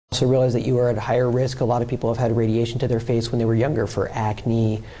Also realize that you are at higher risk. A lot of people have had radiation to their face when they were younger for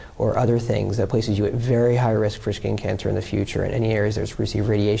acne or other things that places you at very high risk for skin cancer in the future, and any areas that receive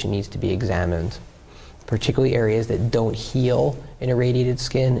radiation needs to be examined. Particularly areas that don't heal in irradiated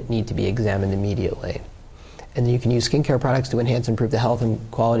skin need to be examined immediately. And then you can use skincare products to enhance and improve the health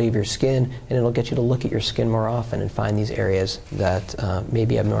and quality of your skin, and it'll get you to look at your skin more often and find these areas that may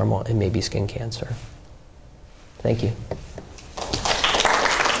be abnormal and may be skin cancer. Thank you.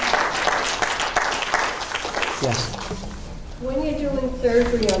 Yes? When you're doing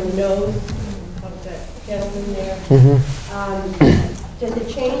surgery on the nose of the gentleman there, does it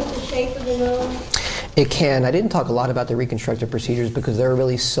change the shape of the nose? It can. I didn't talk a lot about the reconstructive procedures because there are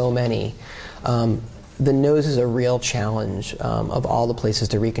really so many. The nose is a real challenge of all the places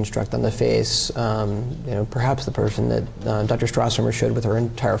to reconstruct on the face. Perhaps the person that Dr. Strasswimmer showed with her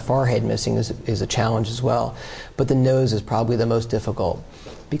entire forehead missing is a challenge as well. But the nose is probably the most difficult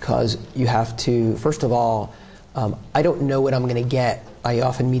because you have to, first of all, I don't know what I'm going to get. I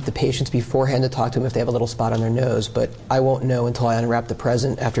often meet the patients beforehand to talk to them if they have a little spot on their nose, but I won't know until I unwrap the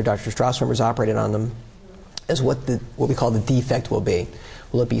present after Dr. Strasswimmer's operated on them as what we call the defect will be.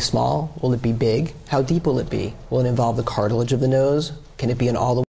 Will it be small? Will it be big? How deep will it be? Will it involve the cartilage of the nose? Can it be an all the